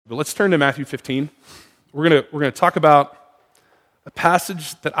But let's turn to Matthew 15. We're gonna talk about a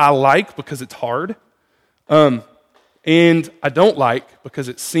passage that I like because it's hard, and I don't like because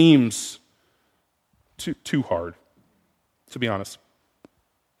it seems too hard, to be honest.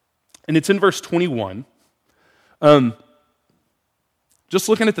 And it's in verse 21. Just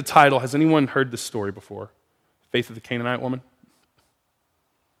looking at the title, has anyone heard this story before? Faith of the Canaanite woman?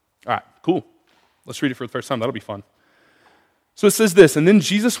 All right, cool. Let's read it for the first time. That'll be fun. So it says this, and then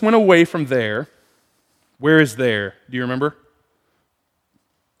Jesus went away from there. Where is there? Do you remember?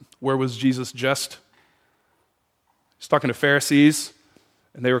 Where was Jesus just? He's talking to Pharisees,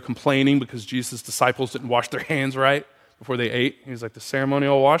 and they were complaining because Jesus' disciples didn't wash their hands right before they ate. He's like, the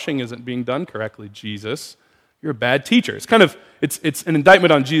ceremonial washing isn't being done correctly, Jesus. You're a bad teacher. It's an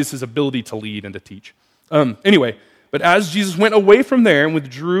indictment on Jesus' ability to lead and to teach. Anyway, but as Jesus went away from there and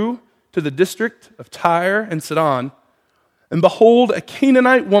withdrew to the district of Tyre and Sidon, and behold, a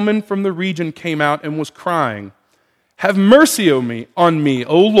Canaanite woman from the region came out and was crying, "Have mercy on me,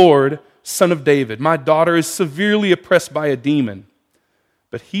 O Lord, Son of David. My daughter is severely oppressed by a demon."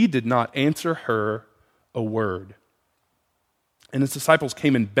 But he did not answer her a word. And his disciples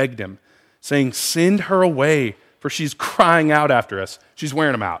came and begged him, saying, "Send her away, for she's crying out after us." She's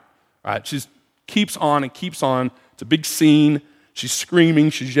wearing them out. Right? She keeps on and keeps on. It's a big scene. She's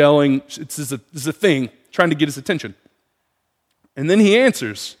screaming, she's yelling. This is a thing, trying to get his attention. And then he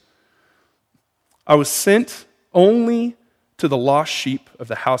answers, "I was sent only to the lost sheep of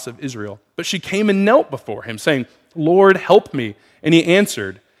the house of Israel." But she came and knelt before him, saying, "Lord, help me." And he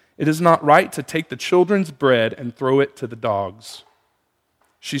answered, "It is not right to take the children's bread and throw it to the dogs."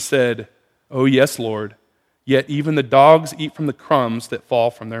 She said, "Oh yes, Lord, yet even the dogs eat from the crumbs that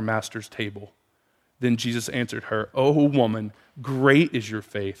fall from their master's table." Then Jesus answered her, "O woman, great is your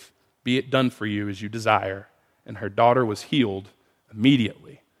faith. Be it done for you as you desire." And her daughter was healed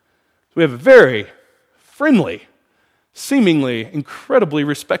immediately. So we have a very friendly, seemingly incredibly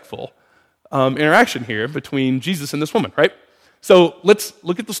respectful interaction here between Jesus and this woman, right? So let's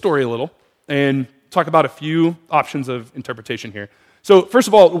look at the story a little and talk about a few options of interpretation here. So first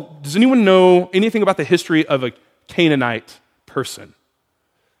of all, does anyone know anything about the history of a Canaanite person?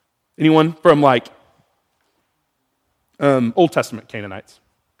 Anyone from Old Testament Canaanites?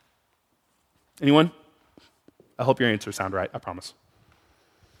 Anyone? I hope your answers sound right, I promise.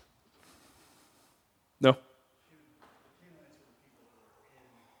 No?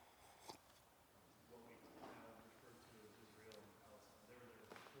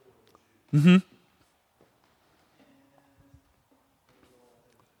 Mm-hmm.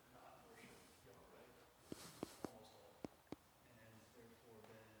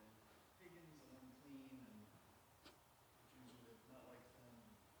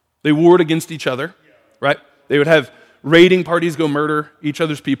 They warred against each other, right? They would have raiding parties go murder each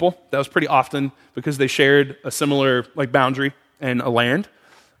other's people. That was pretty often because they shared a similar boundary and a land.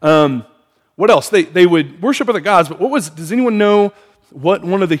 What else? They would worship other gods, but does anyone know what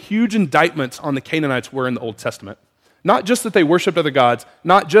one of the huge indictments on the Canaanites were in the Old Testament? Not just that they worshiped other gods,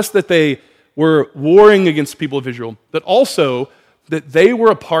 not just that they were warring against the people of Israel, but also that they were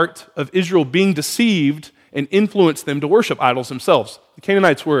a part of Israel being deceived and influenced them to worship idols themselves. The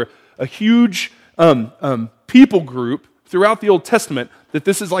Canaanites were a huge people group throughout the Old Testament that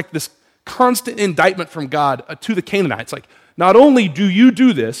this is like this constant indictment from God to the Canaanites. Like, not only do you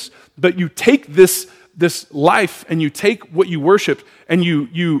do this, but you take this life and you take what you worshiped and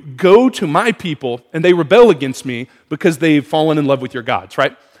you go to my people and they rebel against me because they've fallen in love with your gods,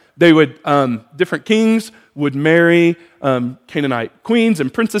 right? They would, different kings would marry Canaanite queens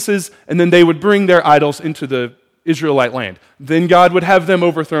and princesses, and then they would bring their idols into the Israelite land. Then God would have them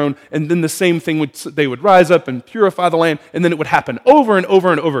overthrown, and then the same thing they would rise up and purify the land, and then it would happen over and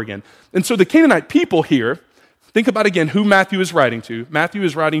over and over again. And so the Canaanite people here, think about again who Matthew is writing to. Matthew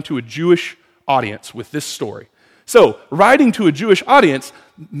is writing to a Jewish audience with this story. So, writing to a Jewish audience,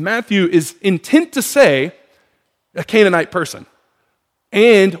 Matthew is intent to say a Canaanite person.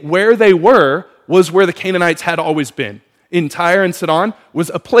 And where they were was where the Canaanites had always been. In Tyre and Sidon was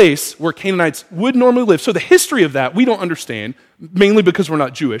a place where Canaanites would normally live. So the history of that we don't understand, mainly because we're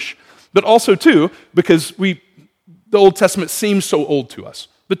not Jewish, but also too because the Old Testament seems so old to us.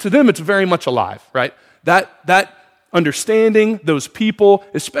 But to them it's very much alive, right? That understanding, those people,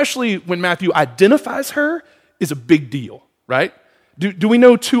 especially when Matthew identifies her, is a big deal, right? Do we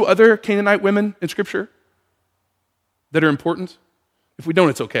know two other Canaanite women in Scripture that are important? If we don't,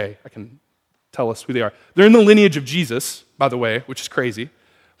 it's okay. I can tell us who they are. They're in the lineage of Jesus, by the way, which is crazy.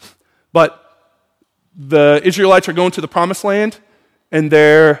 But the Israelites are going to the Promised Land, and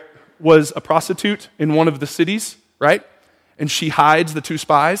there was a prostitute in one of the cities, right? and she hides the two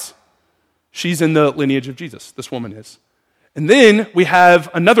spies, she's in the lineage of Jesus. This woman is. And then we have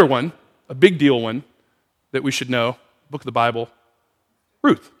another one, a big deal one, that we should know, book of the Bible,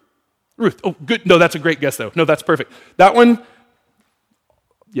 Ruth. Ruth. Oh, good. No, that's a great guess, though. No, that's perfect. That one,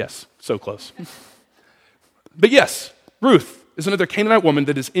 yes, so close. But yes, Ruth is another Canaanite woman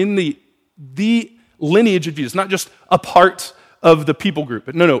that is in the lineage of Jesus, not just a part of the people group,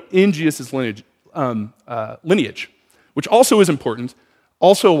 but no, in Jesus' lineage, which also is important,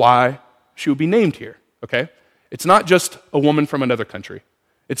 also why she would be named here, okay? It's not just a woman from another country.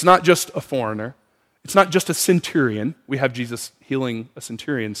 It's not just a foreigner. It's not just a centurion. We have Jesus healing a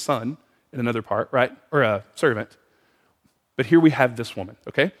centurion's son in another part, right? Or a servant. But here we have this woman,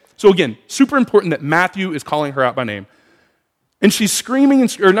 okay? So again, super important that Matthew is calling her out by name. And she's screaming,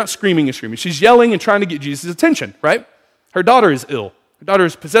 or not screaming and screaming, she's yelling and trying to get Jesus' attention, right? Her daughter is ill. Her daughter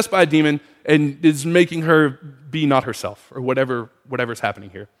is possessed by a demon and is making her be not herself, or whatever's happening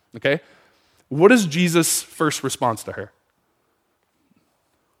here, okay? What is Jesus' first response to her?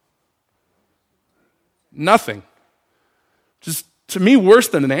 Nothing. Just, to me, worse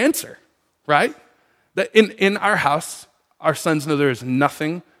than an answer, right? That in our house, our sons know there is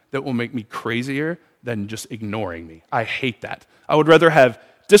nothing that will make me crazier than just ignoring me. I hate that. I would rather have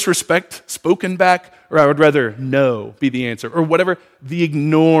disrespect spoken back, or I would rather no be the answer, or whatever. The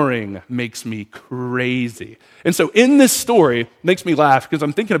ignoring makes me crazy. And so in this story, it makes me laugh because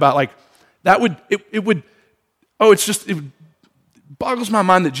I'm thinking about it boggles my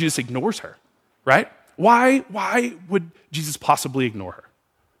mind that Jesus ignores her, right? Why would Jesus possibly ignore her?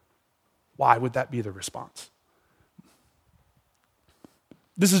 Why would that be the response?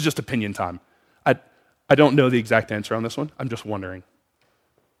 This is just opinion time. I don't know the exact answer on this one. I'm just wondering.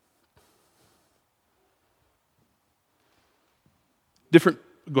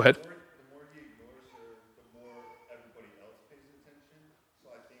 Go ahead. The more he ignores her, the more everybody else pays attention.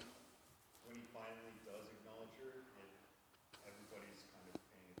 So I think when he finally does acknowledge her, everybody's kind of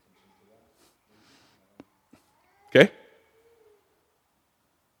paying attention to that. Okay.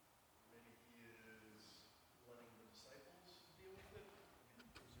 Maybe he is letting the disciples deal with it.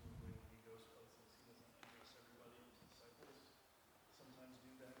 Presumably when he goes places, he doesn't introduce everybody to disciples. Sometimes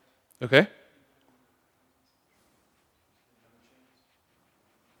do that. Okay.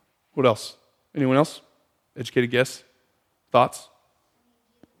 What else? Anyone else? Educated guess? Thoughts?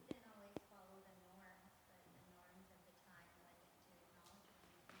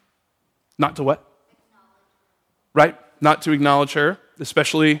 Not to what? Right? Not to acknowledge her,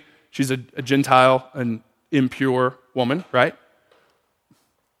 especially she's a Gentile, an impure woman, right?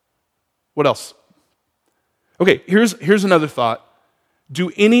 What else? Okay, here's another thought.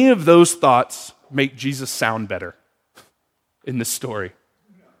 Do any of those thoughts make Jesus sound better in this story?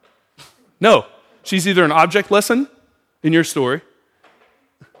 No. She's either an object lesson in your story,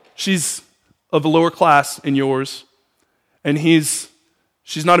 she's of a lower class in yours, and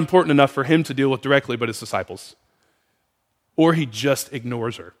she's not important enough for him to deal with directly but his disciples. Or he just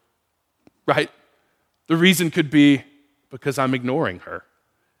ignores her, right? The reason could be because I'm ignoring her.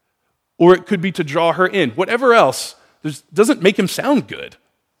 Or it could be to draw her in. Whatever else doesn't make him sound good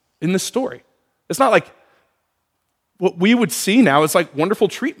in this story. It's not like what we would see now is like wonderful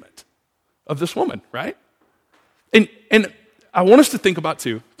treatment of this woman, right? And I want us to think about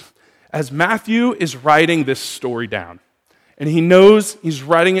too, as Matthew is writing this story down, and he knows he's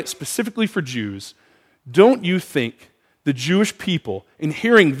writing it specifically for Jews, don't you think the Jewish people, in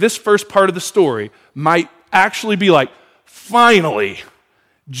hearing this first part of the story, might actually be like, finally,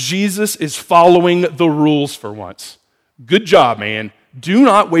 Jesus is following the rules for once. Good job, man. Do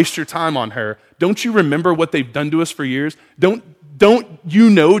not waste your time on her. Don't you remember what they've done to us for years? Don't you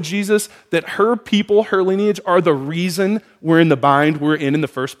know, Jesus, that her people, her lineage, are the reason we're in the bind we're in the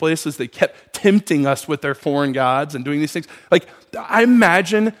first place, is they kept tempting us with their foreign gods and doing these things? Like, I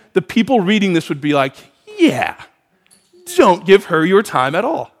imagine the people reading this would be like, yeah, don't give her your time at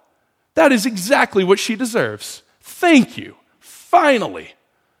all. That is exactly what she deserves. Thank you. Finally,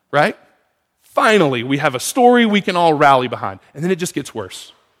 right? Finally, we have a story we can all rally behind. And then it just gets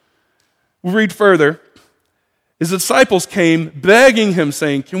worse. We read further. His disciples came begging him,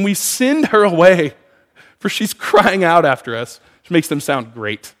 saying, can we send her away? For she's crying out after us. Which makes them sound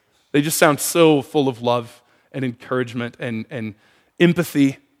great. They just sound so full of love and encouragement and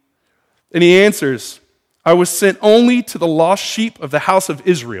empathy. And he answers, I was sent only to the lost sheep of the house of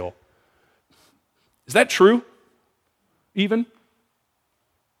Israel. Is that true? Even?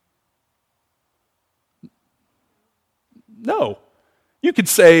 No. You could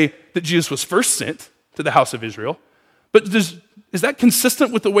say that Jesus was first sent to the house of Israel, but is that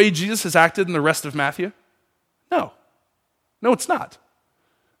consistent with the way Jesus has acted in the rest of Matthew? No. No, it's not.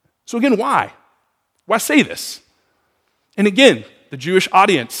 So again, why? Why say this? And again, the Jewish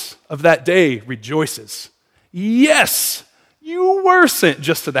audience of that day rejoices. Yes, you were sent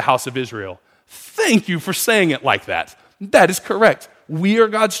just to the house of Israel. Thank you for saying it like that. That is correct. We are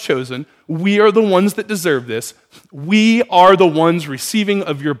God's chosen. We are the ones that deserve this. We are the ones receiving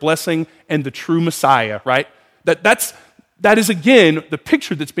of your blessing and the true Messiah, right? That is, again, the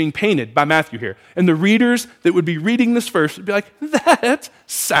picture that's being painted by Matthew here. And the readers that would be reading this verse would be like, that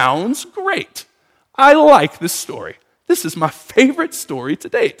sounds great. I like this story. This is my favorite story to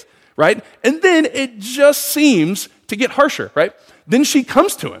date, right? And then it just seems to get harsher, right? Then she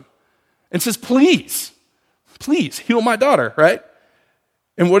comes to him and says, please heal my daughter, right?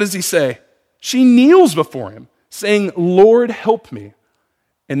 And what does he say? She kneels before him, saying, Lord, help me.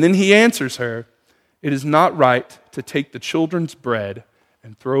 And then he answers her, it is not right to take the children's bread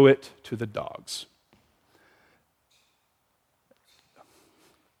and throw it to the dogs.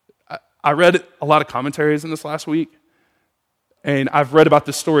 I read a lot of commentaries in this last week, and I've read about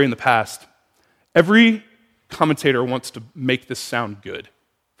this story in the past. Every commentator wants to make this sound good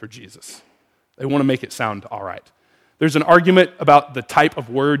for Jesus. They want to make it sound all right. There's an argument about the type of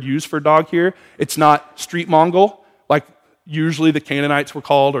word used for dog here. It's not street Mongol, like usually the Canaanites were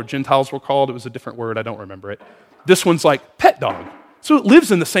called or Gentiles were called. It was a different word. I don't remember it. This one's like pet dog. So it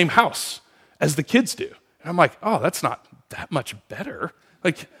lives in the same house as the kids do. And I'm like, oh, that's not that much better.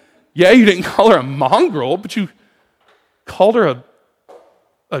 Like, yeah, you didn't call her a mongrel, but you called her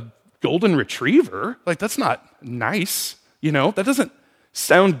a golden retriever. Like, that's not nice. That doesn't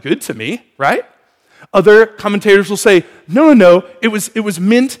sound good to me, right? Other commentators will say, no, it was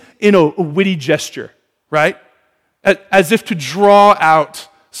meant in a witty gesture, right? As if to draw out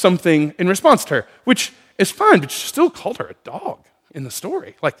something in response to her, which is fine, but you still called her a dog in the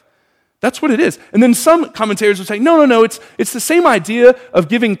story. Like, that's what it is. And then some commentators will say, no, it's the same idea of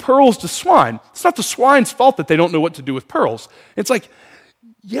giving pearls to swine. It's not the swine's fault that they don't know what to do with pearls. It's like,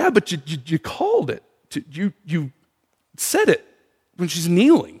 yeah, but you called it. You said it when she's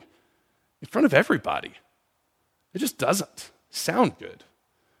kneeling in front of everybody. It just doesn't sound good.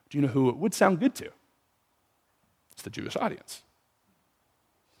 Do you know who it would sound good to? It's the Jewish audience.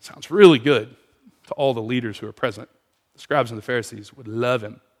 It sounds really good to all the leaders who are present. The scribes and the Pharisees would love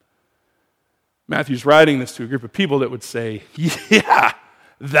him. Matthew's writing this to a group of people that would say, yeah,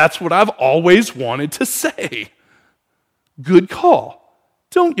 that's what I've always wanted to say. Good call.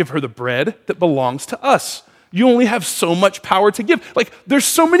 Don't give her the bread that belongs to us. You only have so much power to give. Like, there's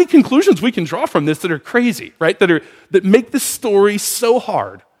so many conclusions we can draw from this that are crazy, right? That make this story so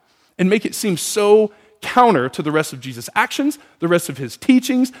hard and make it seem so counter to the rest of Jesus' actions, the rest of his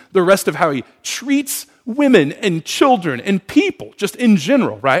teachings, the rest of how he treats women and children and people, just in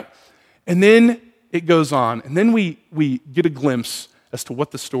general, right? And then it goes on, and then we get a glimpse as to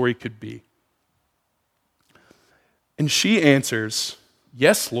what the story could be. And she answers,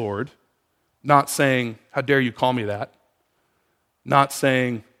 yes, Lord, not saying, how dare you call me that? Not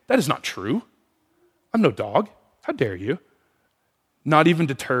saying, that is not true. I'm no dog. How dare you? Not even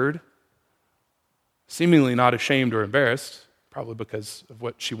deterred, seemingly not ashamed or embarrassed, probably because of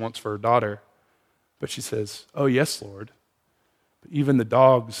what she wants for her daughter. But she says, oh, yes, Lord, but even the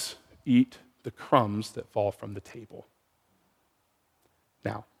dogs eat the crumbs that fall from the table.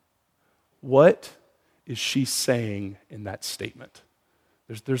 Now, what is she saying in that statement?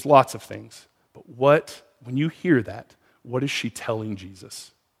 There's lots of things, but when you hear that, what is she telling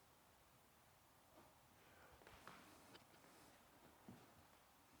Jesus?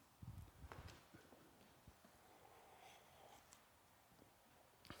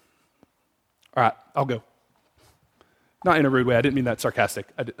 All right, I'll go. Not in a rude way. I didn't mean that sarcastic.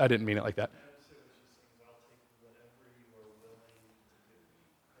 I didn't mean it like that.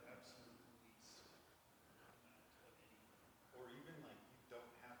 Or even like, you don't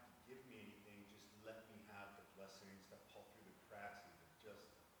have to give me anything, just let me have the blessings that fall through the cracks. Just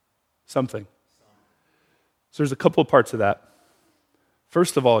something. So there's a couple of parts of that.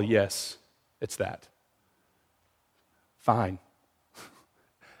 First of all, yes, it's that. Fine.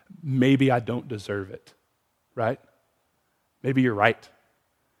 Maybe I don't deserve it, right? Maybe you're right.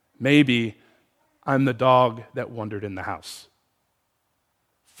 Maybe I'm the dog that wandered in the house.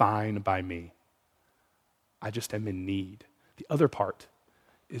 Fine by me. I just am in need. The other part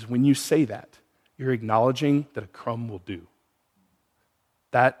is when you say that, you're acknowledging that a crumb will do.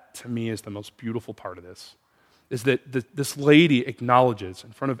 That, to me, is the most beautiful part of this, is that this lady acknowledges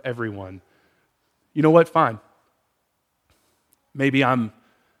in front of everyone, you know what, fine. Maybe I'm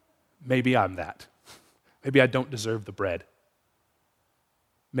that. Maybe I don't deserve the bread.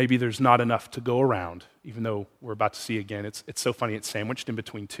 Maybe there's not enough to go around, even though we're about to see again. It's so funny, it's sandwiched in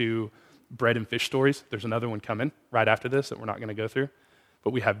between two bread and fish stories. There's another one coming right after this that we're not going to go through.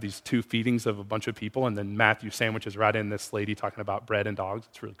 But we have these two feedings of a bunch of people, and then Matthew sandwiches right in this lady talking about bread and dogs.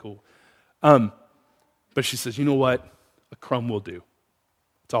 It's really cool. But she says, you know what? A crumb will do.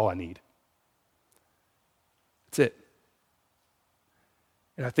 That's all I need. That's it.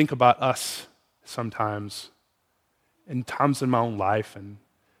 And I think about us sometimes, in times in my own life, and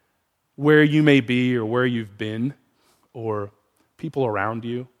where you may be or where you've been, or people around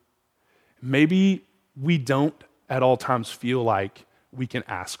you. Maybe we don't at all times feel like we can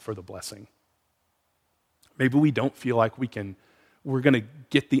ask for the blessing. Maybe we don't feel like we're going to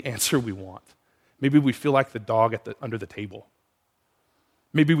get the answer we want. Maybe we feel like the dog under the table.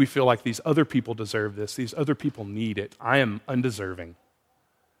 Maybe we feel like these other people deserve this. These other people need it. I am undeserving.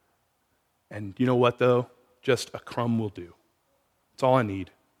 And you know what, though? Just a crumb will do. That's all I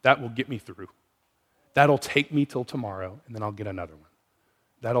need. That will get me through. That'll take me till tomorrow, and then I'll get another one.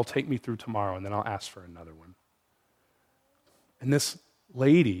 That'll take me through tomorrow, and then I'll ask for another one. And this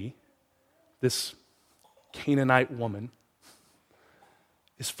lady, this Canaanite woman,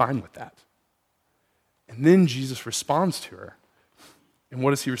 is fine with that. And then Jesus responds to her. And what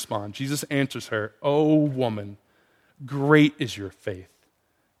does he respond? Jesus answers her, "O woman, great is your faith.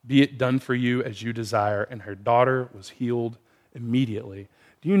 Be it done for you as you desire." And her daughter was healed immediately.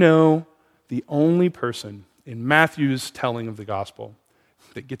 Do you know the only person in Matthew's telling of the gospel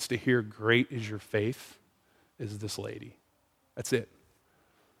that gets to hear "great is your faith" is this lady? That's it.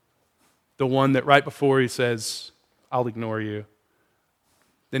 The one that right before he says, "I'll ignore you."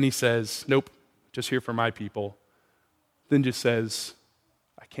 Then he says, "Nope, just here for my people." Then just says,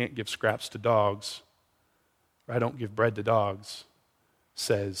 "I can't give scraps to dogs," or "I don't give bread to dogs."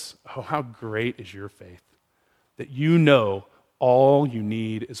 Says, "Oh, how great is your faith, that you know all you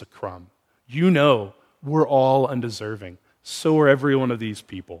need is a crumb. You know we're all undeserving. So are every one of these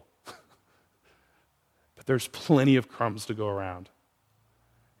people. But there's plenty of crumbs to go around."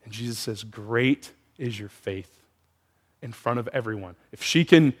 And Jesus says, "Great is your faith," in front of everyone. If she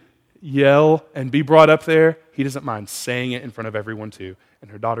can yell and be brought up there, he doesn't mind saying it in front of everyone too.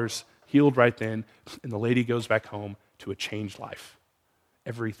 And her daughter's healed right then, and the lady goes back home to a changed life.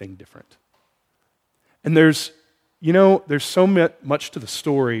 Everything different. And there's so much to the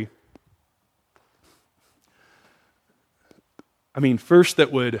story. I mean, first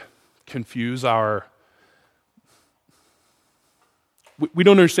that would confuse we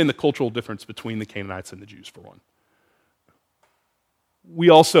don't understand the cultural difference between the Canaanites and the Jews, for one. We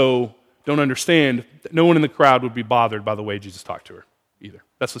also don't understand that no one in the crowd would be bothered by the way Jesus talked to her either.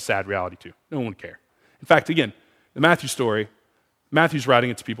 That's a sad reality too. No one would care. In fact, again, the Matthew story, Matthew's writing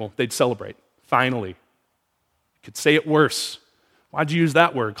it to people, they'd celebrate. Finally. You could say it worse. Why'd you use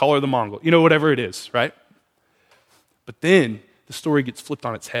that word? Call her the Mongol. Whatever it is, right? But then the story gets flipped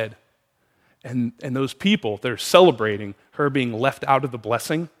on its head. And those people that are celebrating her being left out of the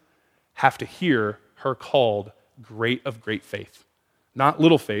blessing have to hear her called great of great faith. Not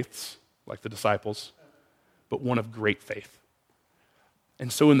little faiths, like the disciples, but one of great faith.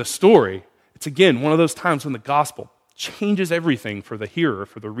 And so in the story, it's again one of those times when the gospel changes everything for the hearer,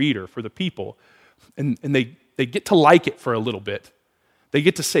 for the reader, for the people. And they get to like it for a little bit. They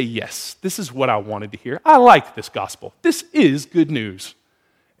get to say, yes, this is what I wanted to hear. I like this gospel. This is good news.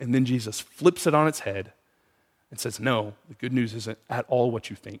 And then Jesus flips it on its head and says, no, the good news isn't at all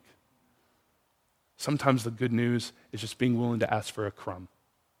what you think. Sometimes the good news is just being willing to ask for a crumb.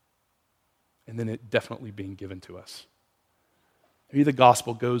 And then it definitely being given to us. Maybe the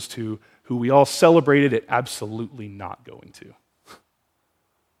gospel goes to who we all celebrated it absolutely not going to.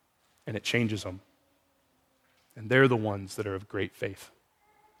 And it changes them. And they're the ones that are of great faith.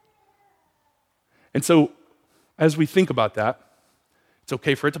 And so, as we think about that, it's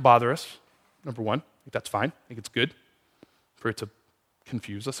okay for it to bother us, number one. I think that's fine. I think it's good for it to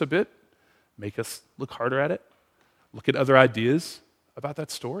confuse us a bit, make us look harder at it, look at other ideas about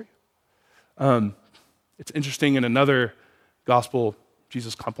that story. It's interesting, in another gospel,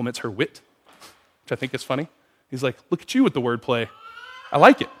 Jesus compliments her wit, which I think is funny. He's like, look at you with the wordplay. I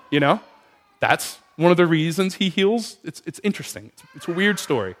like it, That's one of the reasons he heals. It's interesting. It's a weird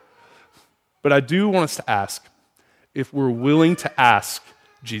story. But I do want us to ask if we're willing to ask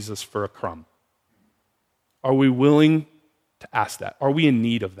Jesus for a crumb. Are we willing to ask that? Are we in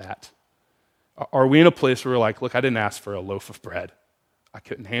need of that? Are we in a place where we're like, look, I didn't ask for a loaf of bread. I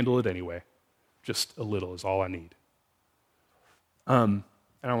couldn't handle it anyway. Just a little is all I need. And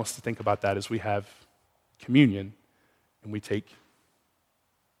I want us to think about that as we have communion and we take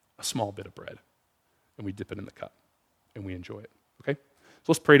a small bit of bread and we dip it in the cup and we enjoy it. Okay?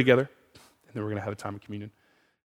 So let's pray together, and then we're going to have a time of communion.